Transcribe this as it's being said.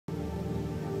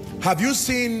Have you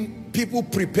seen people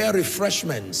prepare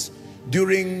refreshments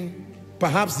during,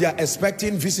 perhaps they are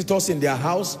expecting visitors in their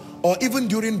house, or even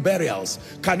during burials?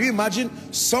 Can you imagine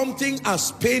something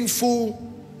as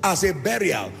painful as a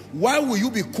burial? Why will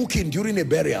you be cooking during a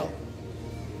burial?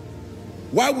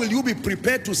 Why will you be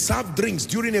prepared to serve drinks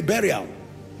during a burial?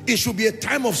 It should be a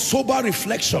time of sober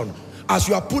reflection. As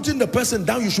you are putting the person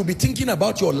down, you should be thinking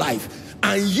about your life.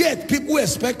 And yet people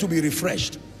expect to be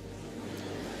refreshed.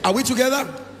 Are we together?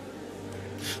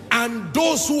 And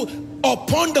those who,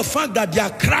 upon the fact that they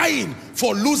are crying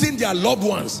for losing their loved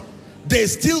ones, they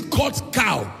still cut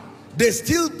cow, they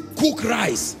still cook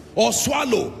rice or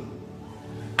swallow,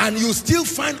 and you still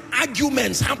find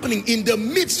arguments happening in the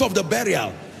midst of the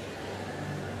burial.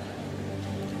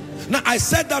 Now, I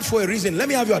said that for a reason. Let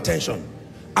me have your attention.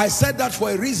 I said that for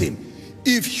a reason.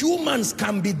 If humans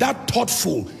can be that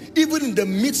thoughtful, even in the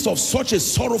midst of such a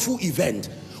sorrowful event,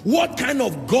 what kind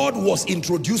of God was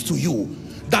introduced to you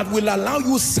that will allow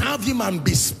you serve him and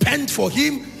be spent for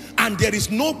him, and there is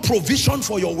no provision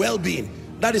for your well-being?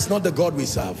 That is not the God we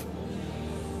serve.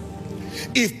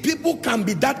 If people can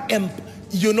be that,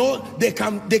 you know, they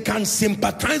can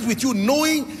sympathize with you,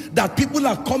 knowing that people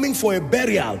are coming for a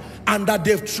burial and that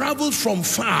they've traveled from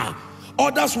far.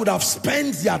 Others would have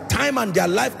spent their time and their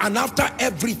life, and after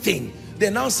everything, they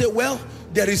now say, well,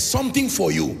 there is something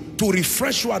for you to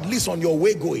refresh you at least on your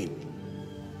way going.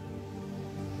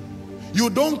 You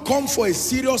don't come for a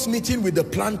serious meeting with the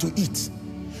plan to eat.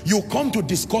 You come to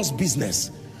discuss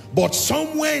business. But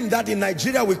somewhere in that, in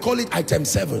Nigeria, we call it item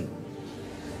 7.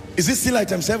 Is it still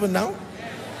item 7 now?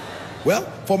 Well,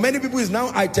 for many people it's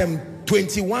now item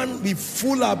 21. We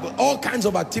full up all kinds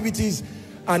of activities,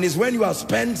 and it's when you are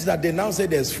spent that they now say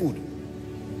there's food.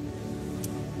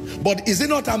 But is it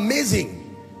not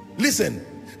amazing, listen,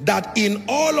 that in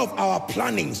all of our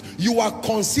plannings, you are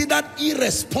considered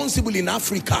irresponsible in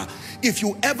Africa if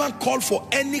you ever call for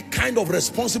any kind of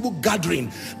responsible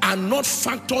gathering and not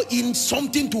factor in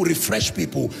something to refresh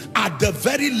people, at the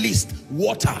very least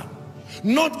water.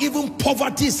 Not even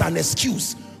poverty is an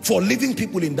excuse for leaving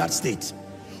people in that state.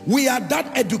 We are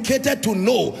that educated to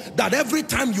know that every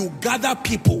time you gather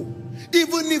people,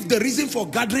 even if the reason for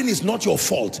gathering is not your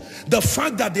fault, the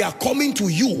fact that they are coming to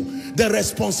you, the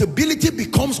responsibility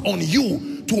becomes on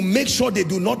you to make sure they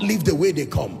do not leave the way they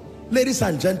come. Ladies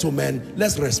and gentlemen,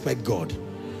 let's respect God.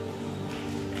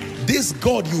 This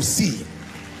God you see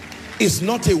is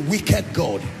not a wicked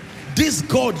God. This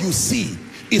God you see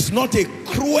is not a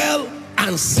cruel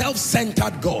and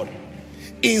self-centered God.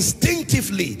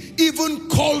 Instinctively, even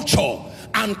culture,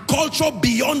 and culture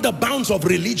beyond the bounds of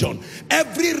religion,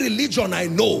 every religion I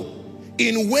know,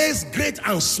 in ways great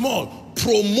and small,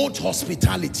 promote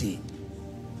hospitality.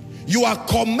 You are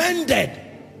commended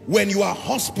when you are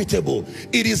hospitable.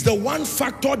 It is the one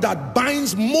factor that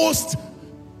binds most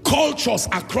cultures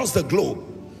across the globe.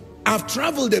 I've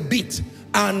traveled a bit,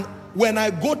 and when I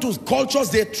go to cultures,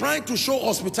 they try to show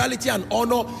hospitality and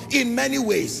honor in many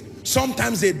ways.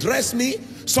 Sometimes they dress me,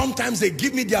 sometimes they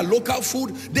give me their local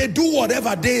food, they do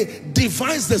whatever, they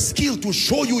devise the skill to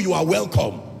show you you are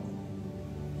welcome.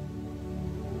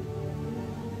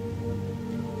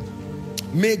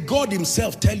 May God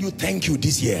himself tell you thank you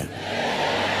this year.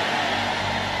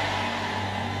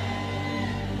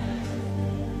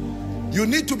 You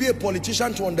need to be a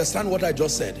politician to understand what I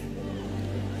just said.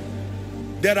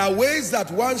 There are ways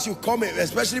that once you come,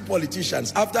 especially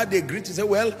politicians, after they greet you, say,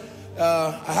 well,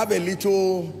 I have a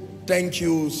little thank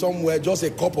you somewhere, just a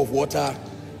cup of water,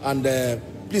 and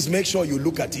please make sure you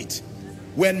look at it.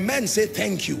 When men say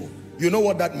thank you, you know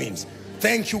what that means.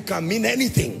 Thank you can mean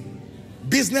anything.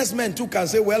 Businessmen too can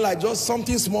say, well, I just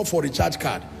something small for recharge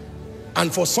card.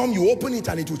 And for some, you open it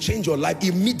and it will change your life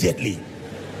immediately.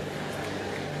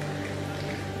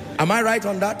 Am I right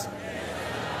on that?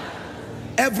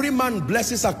 Every man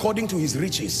blesses according to his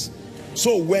riches.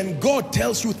 So when God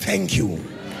tells you thank you,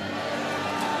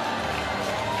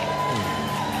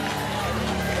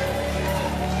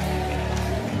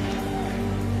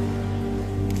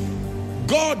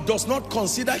 God does not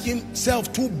consider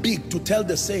himself too big to tell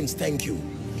the saints thank you.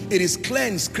 It is clear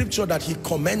in scripture that he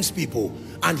commends people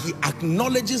and he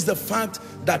acknowledges the fact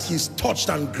that he's touched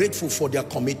and grateful for their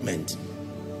commitment.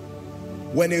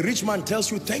 When a rich man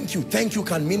tells you thank you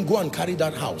can mean go and carry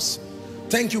that house.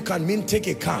 Thank you can mean take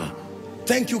a car.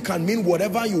 Thank you can mean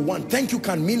whatever you want. Thank you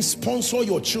can mean sponsor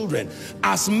your children.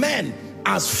 As men,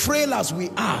 as frail as we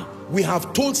are, we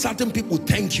have told certain people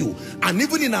thank you. And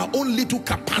even in our own little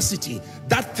capacity,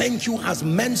 that thank you has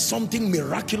meant something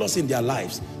miraculous in their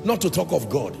lives. Not to talk of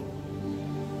God.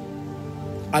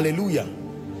 Hallelujah.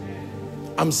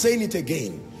 I'm saying it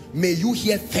again. May you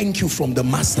hear thank you from the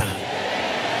Master.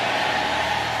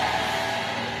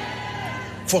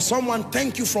 For someone,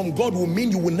 thank you from God will mean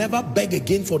you will never beg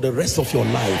again for the rest of your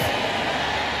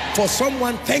life. For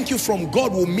someone, thank you from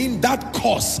God will mean that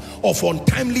cause of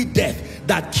untimely death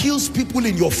that kills people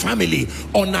in your family,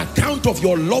 on account of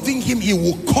your loving him, he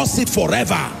will cause it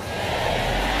forever.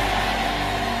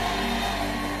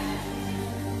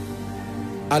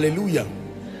 Hallelujah.